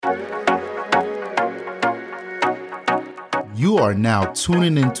You are now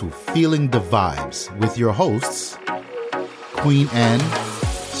tuning into Feeling the Vibes with your hosts, Queen Anne,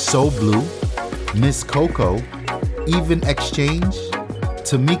 So Blue, Miss Coco, Even Exchange,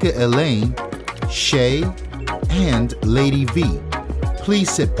 Tamika Elaine, Shay, and Lady V. Please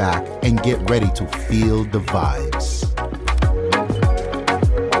sit back and get ready to feel the vibes.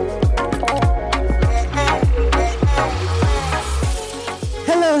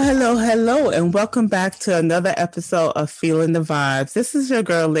 Hello, and welcome back to another episode of Feeling the Vibes. This is your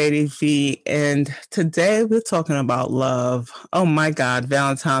girl, Lady V, and today we're talking about love. Oh my God,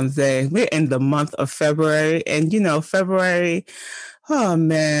 Valentine's Day. We're in the month of February, and February, oh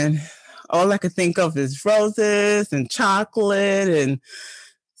man, all I could think of is roses and chocolate and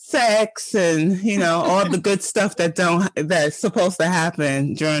sex and, all the good stuff that's supposed to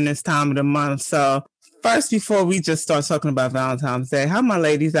happen during this time of the month. So first, before we just start talking about Valentine's Day, how my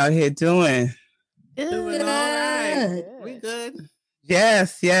ladies out here doing? Doing all right. We good.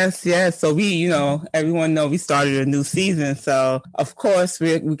 Yes. So we, everyone know we started a new season. So of course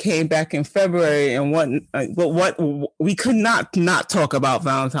we came back in February, and what we could not talk about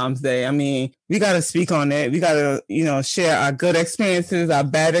Valentine's Day. I mean, we got to speak on it. We got to, share our good experiences, our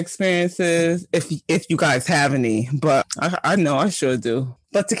bad experiences, if you guys have any. But I know I sure do.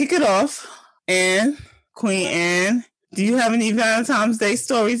 But to kick it off, Queen Anne, do you have any Valentine's Day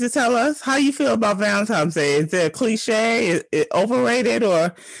stories to tell us? How you feel about Valentine's Day? Is it a cliche? Is it overrated,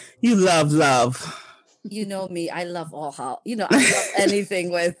 or you love? You know me, I love I love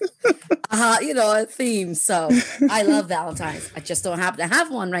anything with, a theme. So I love Valentine's. I just don't happen to have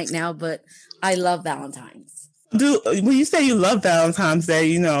one right now, but I love Valentine's. When you say you love Valentine's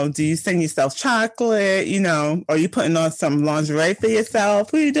Day, do you send yourself chocolate? Are you putting on some lingerie for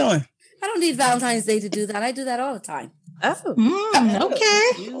yourself? What are you doing? I don't need Valentine's Day to do that. I do that all the time. Oh, okay.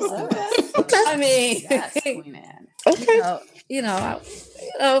 I mean, okay.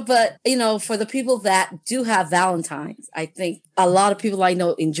 But for the people that do have Valentine's, I think a lot of people I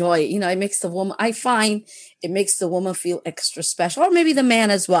know enjoy it. It makes the woman. I find it makes the woman feel extra special, or maybe the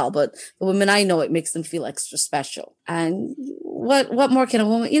man as well. But the women I know, it makes them feel extra special. And what more can a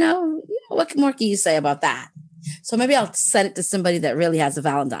woman? What more can you say about that? So maybe I'll send it to somebody that really has a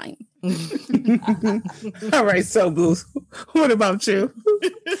Valentine. All right, so Blue, what about you?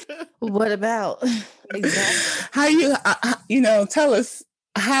 What about exactly? How you tell us,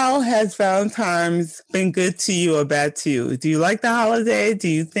 how has Valentine's been good to you or bad to you? Do you like the holiday? Do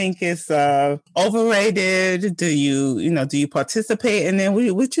you think it's overrated? Do you participate in it?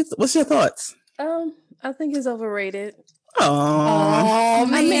 What's your thoughts? I think it's overrated. Oh,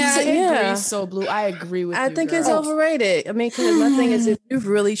 man. So Blue, I agree with you. I think girl. It's overrated. I mean, because my thing is, if you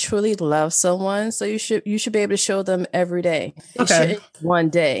really truly love someone, so you should be able to show them every day. You shouldn't one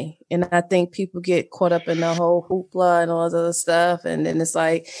day. And I think people get caught up in the whole hoopla and all this other stuff, and then it's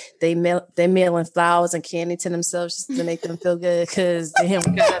like they're mailing flowers and candy to themselves just to make them feel good because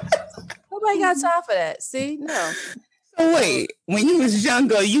nobody got time for that. See, no. So wait, when you was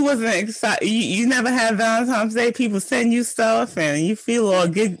younger, you wasn't excited. You never had Valentine's Day. People send you stuff, and you feel all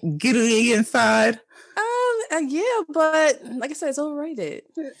giddy inside. Yeah, but like I said, it's overrated.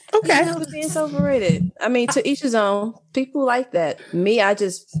 Okay, it's overrated. I mean, to each his own. People like that. Me, I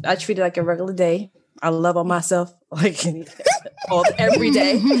treat it like a regular day. I love on myself like every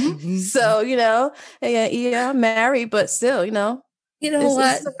day. So I'm married, but still, you know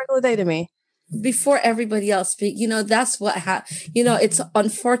what? It's a regular day to me. Before everybody else speak, that's what it's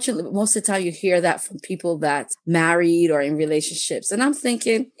unfortunate. Most of the time you hear that from people that's married or in relationships. And I'm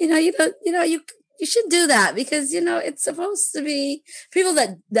thinking, you should do that because, it's supposed to be people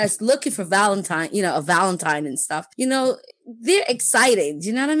that's looking for Valentine, a Valentine and stuff, they're excited.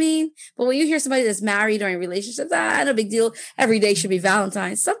 You know what I mean? But when you hear somebody that's married or in relationships, no big deal. Every day should be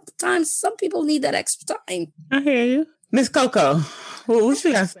Valentine's. Sometimes some people need that extra time. I hear you. Miss Coco, what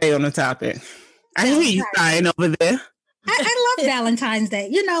should I say on the topic? I hear you sighing over there. I love Valentine's Day.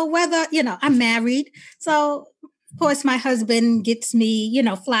 Whether, I'm married. So, of course, my husband gets me,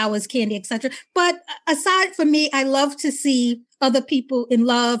 flowers, candy, etc. But aside from me, I love to see other people in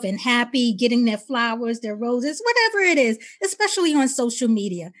love and happy, getting their flowers, their roses, whatever it is, especially on social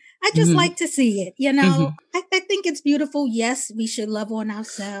media. I just like to see it, I think it's beautiful. Yes, we should love on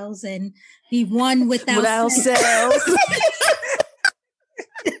ourselves and be one with ourselves.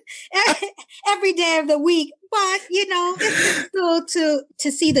 Every day of the week. But, it's cool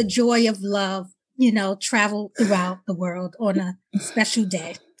to see the joy of love, travel throughout the world on a special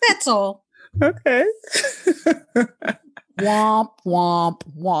day. That's all. Okay. Womp, womp,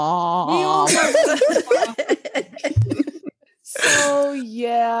 womp. So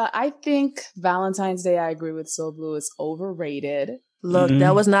yeah, I think Valentine's Day, I agree with So Blue, is overrated. Look,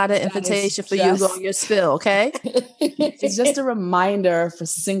 that was not an invitation for you to go on your spill, okay? It's just a reminder for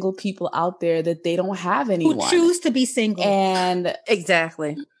single people out there that they don't have anyone. Who choose to be single. And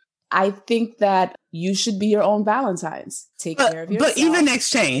exactly. I think that you should be your own Valentine's. Take care of yourself. But even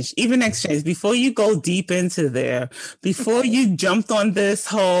exchange, before you go deep into there, before you jumped on this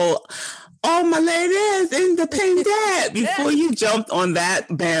whole, oh, my ladies, independent, before you jumped on that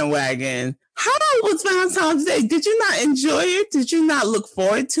bandwagon, how was Valentine's Day? Did you not enjoy it? Did you not look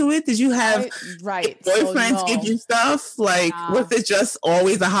forward to it? Did you have boyfriends give you stuff? Like, was it just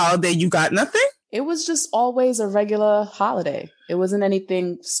always a holiday? You got nothing? It was just always a regular holiday. It wasn't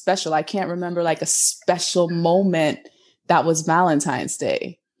anything special. I can't remember like a special moment that was Valentine's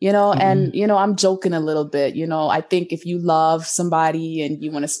Day, and, I'm joking a little bit. I think if you love somebody and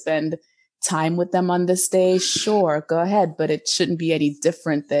you want to spend time with them on this day, sure, go ahead. But it shouldn't be any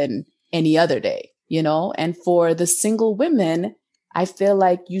different than any other day, and for the single women, I feel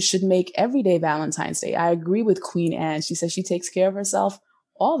like you should make every day Valentine's Day. I agree with Queen Anne. She says she takes care of herself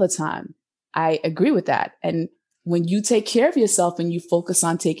all the time. I agree with that. And when you take care of yourself and you focus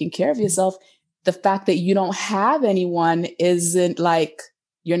on taking care of yourself, the fact that you don't have anyone isn't like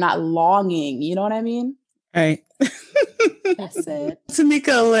you're not longing. You know what I mean? Right. That's it.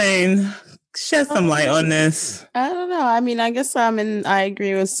 Tamika Lane, shed some light on this. I don't know. I mean, I guess I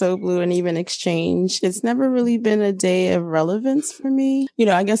agree with So Blue and even Exchange. It's never really been a day of relevance for me.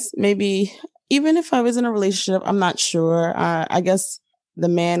 I guess maybe even if I was in a relationship, I'm not sure. I guess the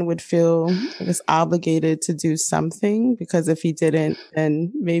man would feel, I guess, obligated to do something, because if he didn't,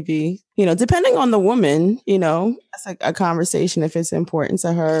 then maybe, depending on the woman, that's like a conversation. If it's important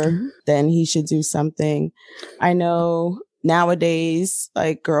to her, then he should do something. I know nowadays,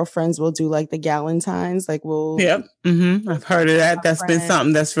 like, girlfriends will do like the Galentines, like Yep. I've heard of that. That's been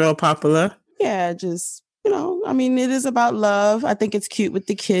something that's real popular. Yeah, just, I mean, it is about love. I think it's cute with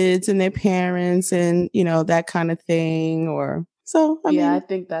the kids and their parents and, that kind of thing. So, I mean, I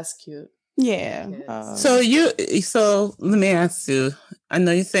think that's cute. Yeah. So let me ask you, I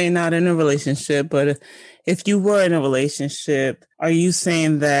know you're saying not in a relationship, but if you were in a relationship, are you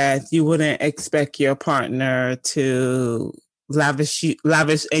saying that you wouldn't expect your partner to lavish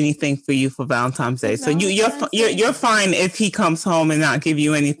anything for you for Valentine's Day? So you're fine if he comes home and not give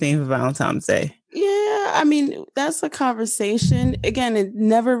you anything for Valentine's Day? Yeah, I mean, that's a conversation. Again, it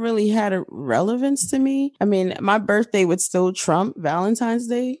never really had a relevance to me. I mean, my birthday would still trump Valentine's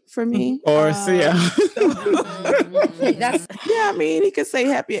Day for me. Yeah. I mean, he could say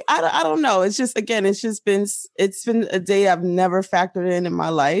happy. I don't know. It's just, again, it's been a day I've never factored in my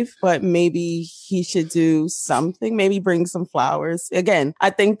life, but maybe he should do something, maybe bring some flowers. Again, I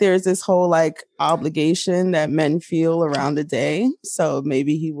think there's this whole like obligation that men feel around the day. So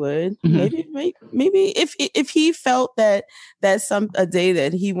maybe he would, maybe if he felt that that's a day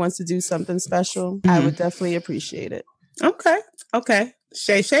that he wants to do something special, I would definitely appreciate it. Okay.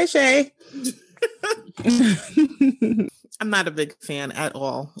 Shay. I'm not a big fan at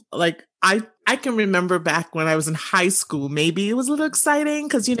all. Like, I can remember back when I was in high school, maybe it was a little exciting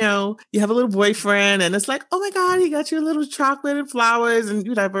because, you have a little boyfriend and it's like, oh my God, he got you a little chocolate and flowers and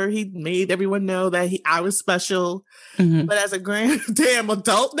whatever. He made everyone know that I was special. But as a damn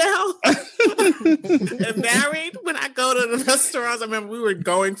adult now and married, when I go to the restaurants, I remember we were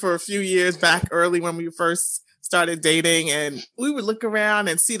going for a few years back early when we first started dating, and we would look around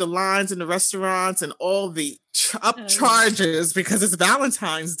and see the lines in the restaurants and all the upcharges because it's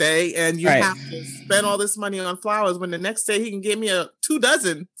Valentine's Day and you have to spend all this money on flowers when the next day he can give me 2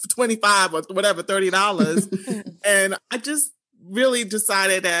 dozen for $25 or whatever, $30. And I just really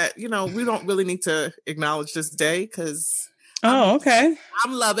decided that, we don't really need to acknowledge this day because I'm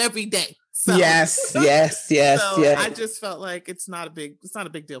love every day. So, yes. I just felt like it's not a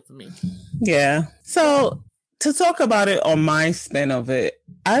big deal for me. Yeah. So to talk about it on my spin of it,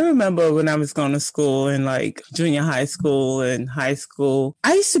 I remember when I was going to school in like junior high school and high school,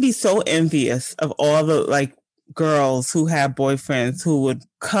 I used to be so envious of all the like girls who had boyfriends who would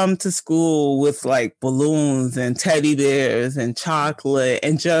come to school with like balloons and teddy bears and chocolate,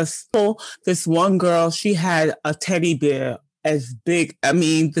 and just this one girl, she had a teddy bear as big. I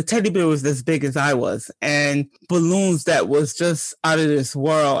mean, the teddy bear was as big as I was, and balloons that was just out of this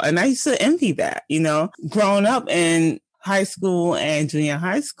world. And I used to envy that, growing up in high school and junior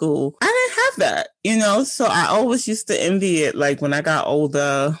high school, I didn't have that, so I always used to envy it. Like when I got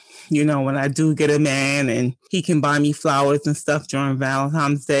older, when I do get a man and he can buy me flowers and stuff during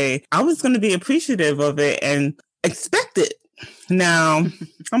Valentine's Day, I was going to be appreciative of it and expect it. Now,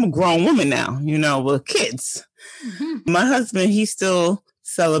 I'm a grown woman now, with kids. My husband, he still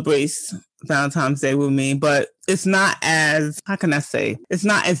celebrates Valentine's Day with me, but it's not as, how can I say, it's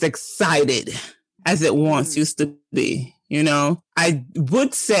not as excited as it once used to be. You know, I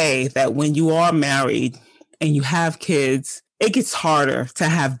would say that when you are married and you have kids, it gets harder to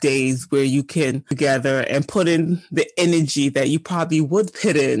have days where you can together and put in the energy that you probably would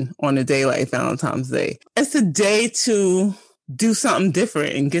put in on a day like Valentine's Day. It's a day to do something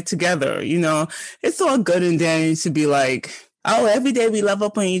different and get together. You know, it's all good and dandy to be like, oh, every day we love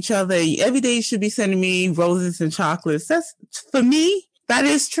up on each other. Every day you should be sending me roses and chocolates. That's, for me, that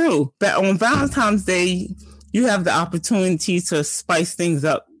is true. But on Valentine's Day, you have the opportunity to spice things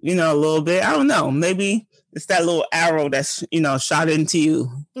up, you know, a little bit. I don't know. Maybe it's that little arrow that's, you know, shot into you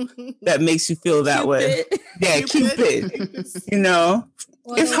that makes you feel that way. Yeah, Cupid. You know,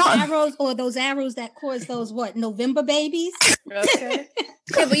 or it's those hard. Arrows, or those arrows that cause those November babies. Okay.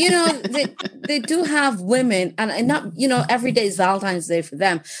 Yeah, but you know, they do have women, and not, you know, every day is Valentine's Day for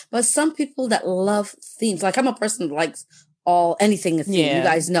them. But some people that love themes, like I'm a person that likes anything a theme. Yeah. You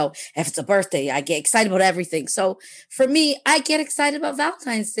guys know, if it's a birthday, I get excited about everything. So for me, I get excited about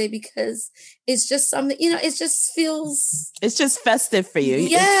Valentine's Day because it's just something, you know, it just feels, it's just festive for you.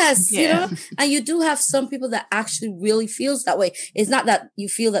 Yes, Yeah. you know, and you do have some people that actually really feels that way. It's not that you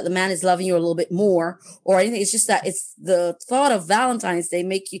feel that the man is loving you a little bit more or anything. It's just that it's the thought of Valentine's Day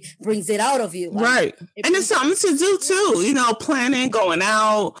brings it out of you. Like, Right. And it's something to do too, you know, planning, going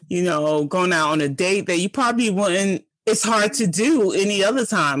out on a date that you probably wouldn't, it's hard to do any other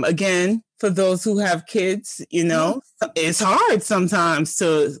time. Again, for those who have kids, you know, it's hard sometimes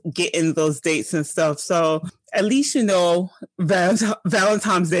to get in those dates and stuff. So at least, you know,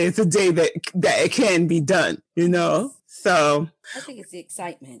 Valentine's Day is a day that it can be done, you know? So I think it's the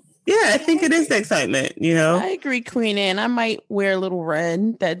excitement. Yeah, I think it is the excitement, you know? I agree, Queen Anne. I might wear a little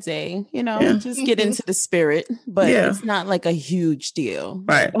red that day, you know, just get into the spirit, but it's not like a huge deal.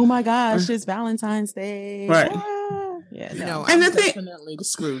 Right. Like, oh my gosh, it's Valentine's Day. Right. Yeah, no, and I'm definitely the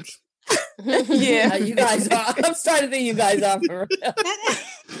Scrooge. Yeah, you guys are. I'm starting to think you guys are for real.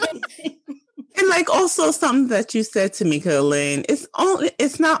 And like also something that you said to me, Elaine,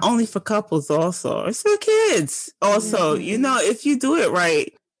 it's not only for couples also, it's for kids also. You know, if you do it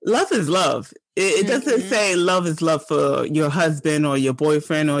right, love is love. It doesn't say love is love for your husband or your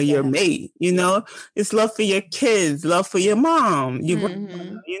boyfriend or your mate, you know, it's love for your kids, love for your mom, you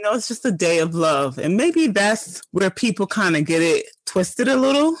know, it's just a day of love. And maybe that's where people kind of get it twisted a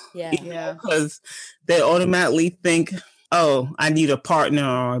little. Yeah. Because they automatically think, oh, I need a partner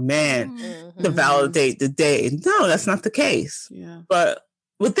or a man to validate the day. No, that's not the case. Yeah. But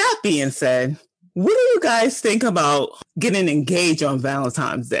with that being said, what do you guys think about getting engaged on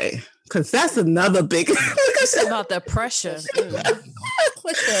Valentine's Day? Because that's another big... about the pressure.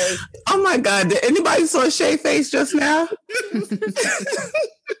 Oh my God, did anybody saw Shay face just now?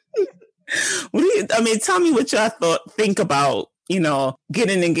 Tell me what y'all think about, you know,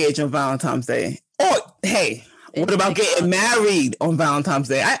 getting engaged on Valentine's Day. Or, hey, what about getting married on Valentine's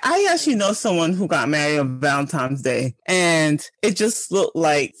Day? I actually know someone who got married on Valentine's Day, and it just looked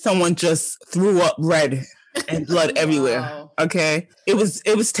like someone just threw up red and blood everywhere. Wow. Okay. It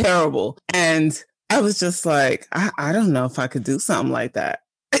was terrible. And I was just like, I don't know if I could do something like that,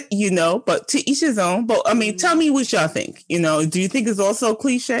 you know, but to each his own. But I mean, tell me what y'all think. You know, do you think it's also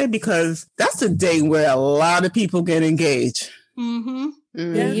cliche? Because that's a day where a lot of people get engaged. Yeah,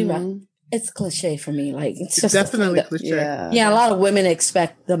 you're right. It's cliche for me. Like it's just definitely cliche. Yeah, a lot of women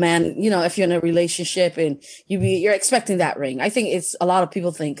expect the man, you know, if you're in a relationship and you're expecting that ring. I think it's a lot of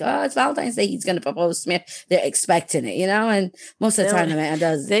people think, oh, it's Valentine's Day, he's going to propose to me. They're expecting it, you know, and most of the time the man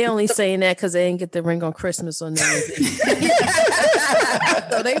does. They only saying that because they didn't get the ring on Christmas or New Year's Eve.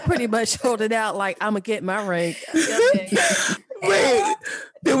 So they pretty much hold it out like, I'm going to get my ring. Wait,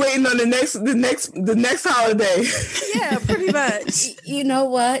 they're waiting on the next holiday. Yeah, pretty much. You know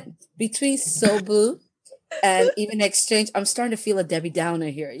what? Between Sobu and even Exchange, I'm starting to feel a Debbie Downer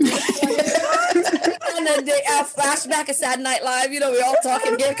here. You know? And then our flashback of Saturday Night Live, you know, we're all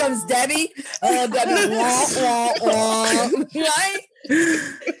talking. Here comes Debbie. Oh, Debbie, right?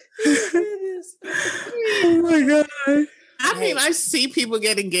 Oh my God. I mean, I see people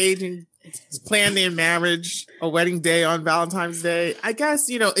get engaged and plan their marriage or wedding day on Valentine's Day. I guess,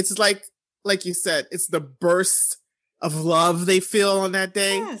 you know, it's like you said, it's the burst of love they feel on that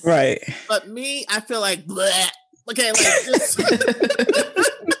day. Yes. Right. But me, I feel like, bleh. Okay, like just... But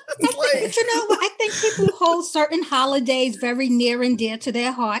you know what? I think people hold certain holidays very near and dear to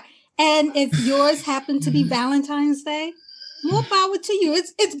their heart. And if yours happen to be Valentine's Day, more power to you.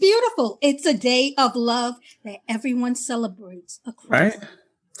 It's beautiful. It's a day of love that everyone celebrates across. Right.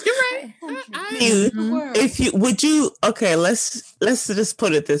 You're right. Let's just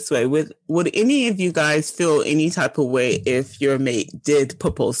put it this way. Would any of you guys feel any type of way if your mate did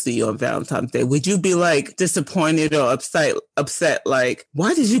propose to you on Valentine's Day? Would you be like disappointed or upset like,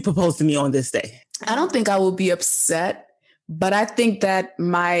 why did you propose to me on this day? I don't think I will be upset, but I think that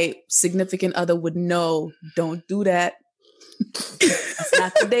my significant other would know, don't do that. It's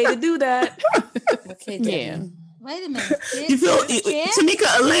not the day to do that. Okay, yeah. Wait a minute. You feel,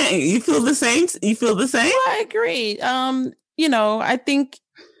 Tamika, Elaine, you feel the same? You feel the same? Well, I agree. I think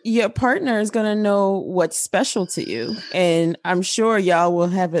your partner is going to know what's special to you. And I'm sure y'all will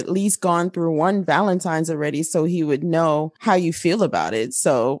have at least gone through one Valentine's already, so he would know how you feel about it.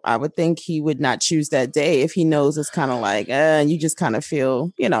 So I would think he would not choose that day if he knows it's kind of like, you just kind of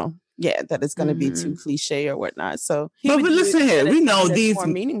feel, that it's going to be too cliche or whatnot. So, but listen here, we know these more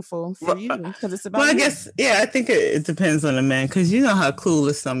meaningful for you because it's about. Well, I guess, I think it depends on the man, because you know how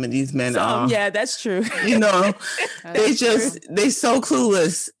clueless some of these men are. Yeah, that's true. They so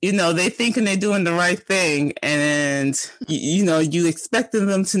clueless. They thinking they're doing the right thing, and you expecting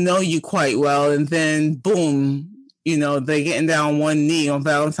them to know you quite well, and then boom. They're getting down on one knee on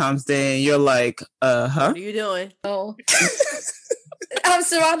Valentine's Day, and you're like, huh? What are you doing? Oh. I'm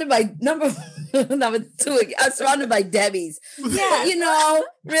surrounded by number two. I'm surrounded by Debbies. Yeah,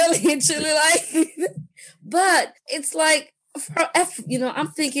 really and truly, like. But it's like, I'm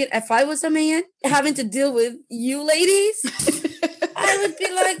thinking if I was a man having to deal with you ladies, I would be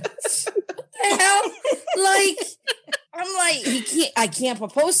like, what the hell? Like, I'm like, I can't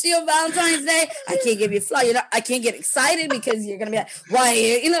propose to you on Valentine's Day. I can't give you a flower. I can't get excited because you're gonna be like, why?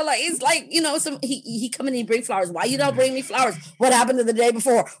 It's like, he come in and he bring flowers. Why you don't bring me flowers? What happened to the day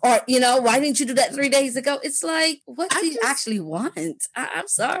before? Or, why didn't you do that 3 days ago? It's like, what do you actually want? I'm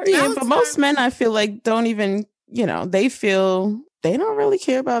sorry. Yeah, but most men, I feel like, don't even, they feel they don't really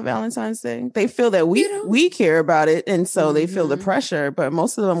care about Valentine's Day. They feel that we care about it, and so they feel the pressure. But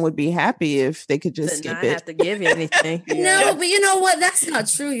most of them would be happy if they could just skip it. Have to give you anything. No, but you know what? That's not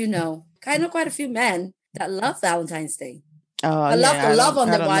true. I know quite a few men that love Valentine's Day. I love on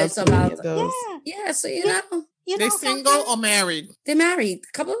their wives on Valentine's Day. Yeah, so they single or married? They're married.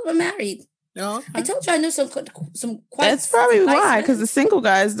 A couple of them are married. No, okay. I told you I knew some quite. That's probably why, because the single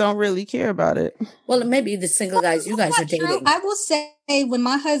guys don't really care about it. Well, maybe the single guys you guys are dating. I will say, when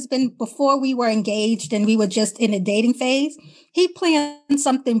my husband, before we were engaged and we were just in a dating phase, he planned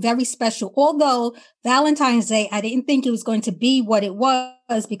something very special. Although Valentine's Day, I didn't think it was going to be what it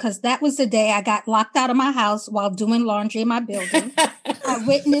was, because that was the day I got locked out of my house while doing laundry in my building. I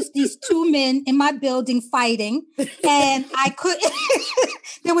witnessed these two men in my building fighting, and I couldn't,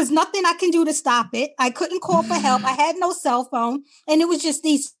 there was nothing I can do to stop it. I couldn't call for help. I had no cell phone, and it was just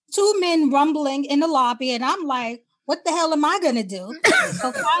these two men rumbling in the lobby, and I'm like, what the hell am I going to do?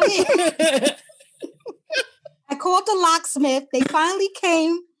 So finally, I called the locksmith. They finally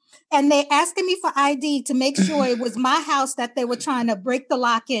came, and they asking me for ID to make sure it was my house that they were trying to break the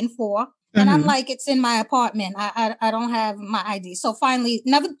lock in for. And I'm like, it's in my apartment. I don't have my ID. So finally,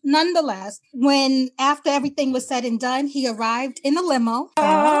 nonetheless, when after everything was said and done, he arrived in a limo.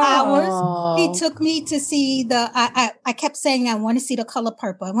 Hours. He took me to see I kept saying, I want to see the color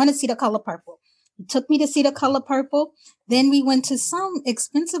purple. I want to see the color purple. He took me to see the color purple. Then we went to some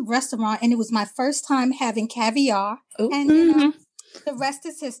expensive restaurant, and it was my first time having caviar. Ooh. And the rest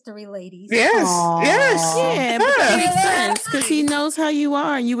is history, ladies. Yes. Yeah, but that makes sense, because he knows how you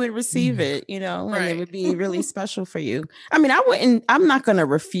are and you would receive it, and it would be really special for you. I mean, I'm not going to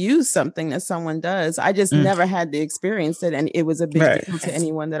refuse something that someone does. I just never had the experience it, and it was a big deal to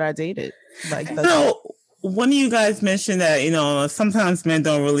anyone that I dated. One of you guys mentioned that, sometimes men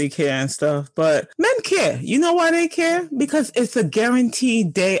don't really care and stuff, but men care. You know why they care? Because it's a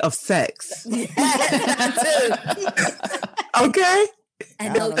guaranteed day of sex. Okay?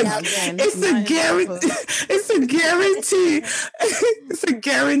 And no doubt, it's a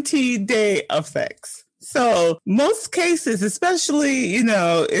guaranteed day of sex. So most cases, especially,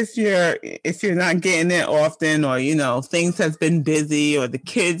 if you're not getting it often, or, things has been busy, or the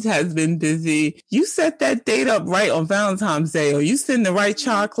kids has been busy, you set that date up right on Valentine's Day, or you send the right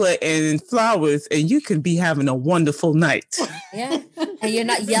chocolate and flowers, and you could be having a wonderful night. Yeah. And you're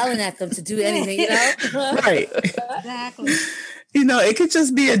not yelling at them to do anything, Right. Exactly. It could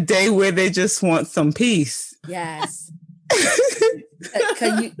just be a day where they just want some peace. Yes.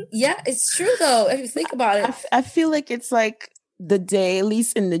 It's true though. If you think about it, I feel like it's like the day, at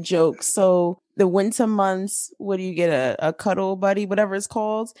least in the joke. So the winter months, what do you get? A cuddle buddy, whatever it's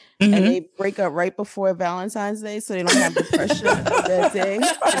called, and they break up right before Valentine's Day, so they don't have the pressure of that day.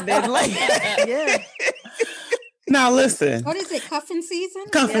 And then Now listen. What is it? Cuffing season?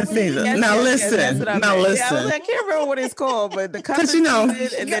 Cuffing season. Now listen. Now listen. I can't remember what it's called, but the cuffing you know,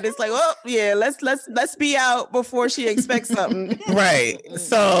 season, and then it's like, oh yeah, let's be out before she expects something. Right.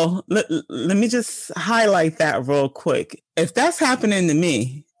 So let me just highlight that real quick. If that's happening to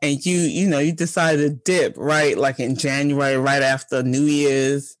me, and you decide to dip, right, like in January, right after New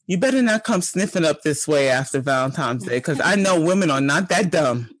Year's, you better not come sniffing up this way after Valentine's Day, because I know women are not that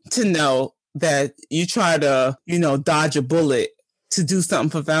dumb to know that you try to, dodge a bullet to do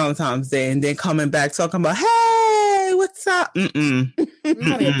something for Valentine's Day and then coming back talking about, hey, what's up?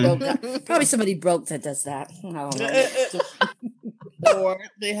 Probably somebody broke that does that. I don't know. Or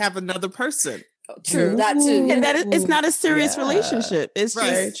they have another person. True, that too. And it's not a serious relationship. It's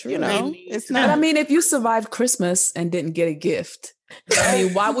just, true. It's not. But I mean, if you survived Christmas and didn't get a gift, I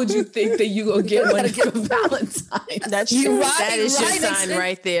mean, why would you think that you gonna get one for Valentine's? That's true. That is your sign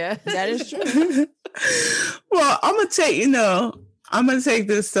right there. That is true. Well, I'm gonna take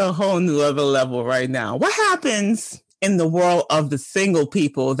this to a whole new other level right now. What happens in the world of the single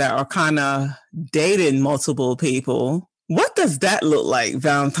people that are kind of dating multiple people? What does that look like,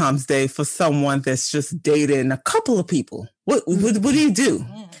 Valentine's Day, for someone that's just dating a couple of people? What do you do?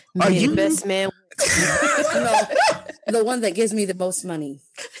 Are you the best man? The one that gives me the most money.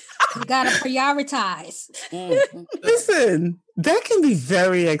 You gotta prioritize. Mm-hmm. Listen, that can be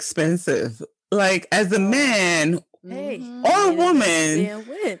very expensive. Like, as a man or a woman,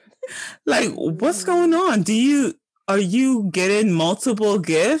 like, what's going on? Are you getting multiple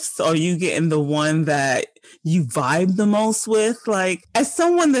gifts? Or are you getting the one that you vibe the most with? Like, as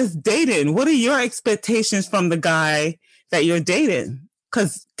someone that's dating, what are your expectations from the guy that you're dating?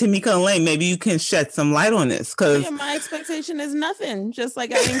 Because Tamika and Lane, maybe you can shed some light on this. Because my expectation is nothing. Just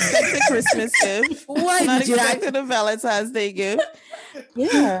like I didn't expect a Christmas gift. What? Not expected a Valentine's Day gift.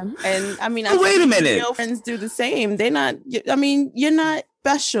 Yeah. And I mean, wait a minute. Your friends do the same. They're not, I mean, you're not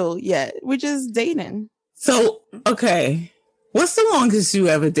special yet. We're just dating. So, okay. What's the longest you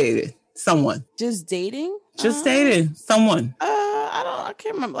ever dated someone? Just dating? Just dating someone. I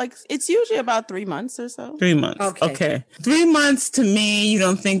can't remember. Like, it's usually about 3 months or so. 3 months. Okay. 3 months to me, you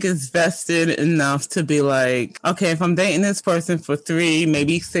don't think is vested enough to be like, okay, if I'm dating this person for 3,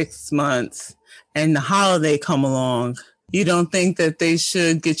 maybe 6 months, and the holiday come along, you don't think that they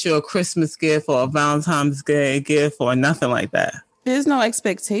should get you a Christmas gift or a Valentine's Day gift or nothing like that? There's no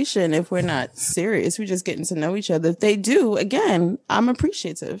expectation if we're not serious. We're just getting to know each other. If they do, again, I'm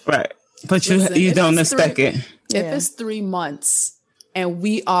appreciative. Right. But you don't expect it. If it's 3 months and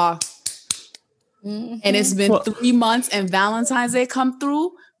we are, and it's been 3 months and Valentine's Day come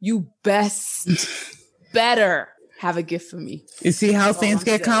through, you better have a gift for me. You see how things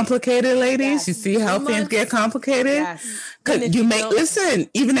get complicated, ladies? Yes. You see how things get complicated? Yes. Cause you make, listen,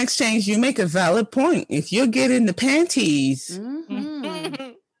 even exchange, you make a valid point. If you're getting the panties,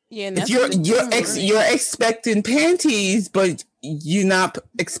 yeah, if you're expecting panties, but you're not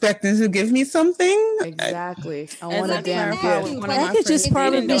expecting to give me something. Exactly. I want a damn gift. That could just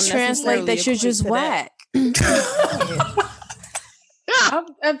probably translate that you're just whack.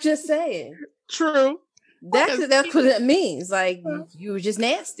 I'm just saying. True. That's what it means. Like, you were just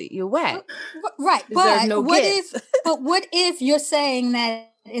nasty. You're whack. Right. But what if you're saying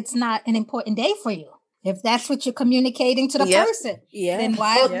that it's not an important day for you? If that's what you're communicating to the person, then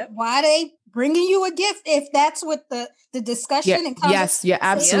why they bringing you a gift if that's what the discussion and conversation? Yes, you're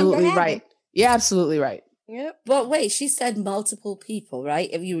absolutely right. You're absolutely right. Yep. But wait, she said multiple people, right?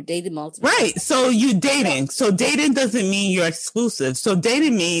 If you were dating multiple people. So you're dating. So dating doesn't mean you're exclusive. So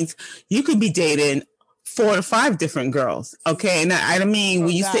dating means you could be dating 4 to 5 different girls. Okay. And I mean,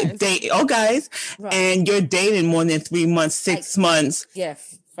 when you say date, guys, right, and you're dating more than 3 months, 6 months. Yeah.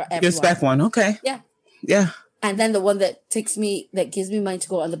 For everyone. You expect one. Okay. Yeah. Yeah. And then the one that gives me money to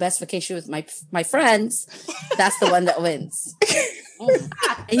go on the best vacation with my friends, that's the one that wins. And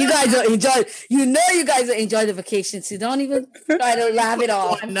you guys will enjoy. You guys will enjoy the vacation. So don't even try to laugh it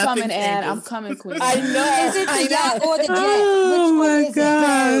off. I'm coming, Ann. I'm coming, Queen. I know. Is it the yacht or the jet? Oh my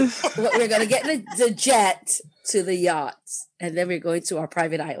gosh! We're gonna get the jet to the yacht, and then we're going to our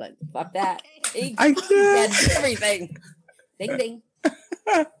private island. Fuck that. I can't. Everything. Ding ding.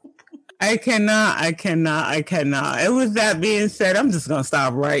 I cannot. And with that being said, I'm just going to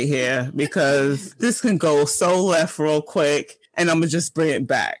stop right here because this can go so left real quick and I'm going to just bring it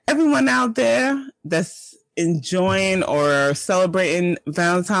back. Everyone out there that's enjoying or celebrating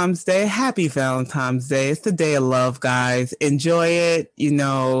Valentine's Day, happy Valentine's Day. It's the day of love, guys. Enjoy it.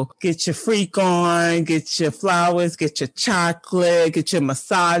 Get your freak on, get your flowers, get your chocolate, get your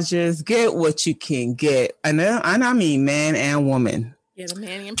massages, get what you can get. And I mean man and woman. Yeah, the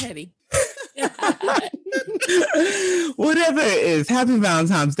manny and petty. Whatever it is, happy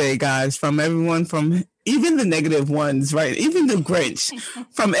Valentine's Day, guys, from everyone, from even the negative ones, right? Even the Grinch,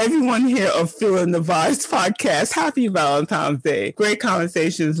 from everyone here of Feeling the Vibes podcast. Happy Valentine's Day. Great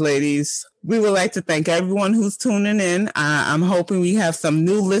conversations, ladies. We would like to thank everyone who's tuning in. I'm hoping we have some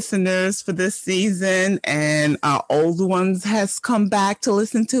new listeners for this season, and our old ones has come back to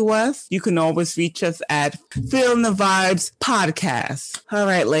listen to us. You can always reach us at Feeling the Vibes podcast. All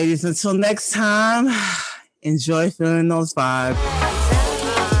right, ladies, until next time, enjoy feeling those vibes.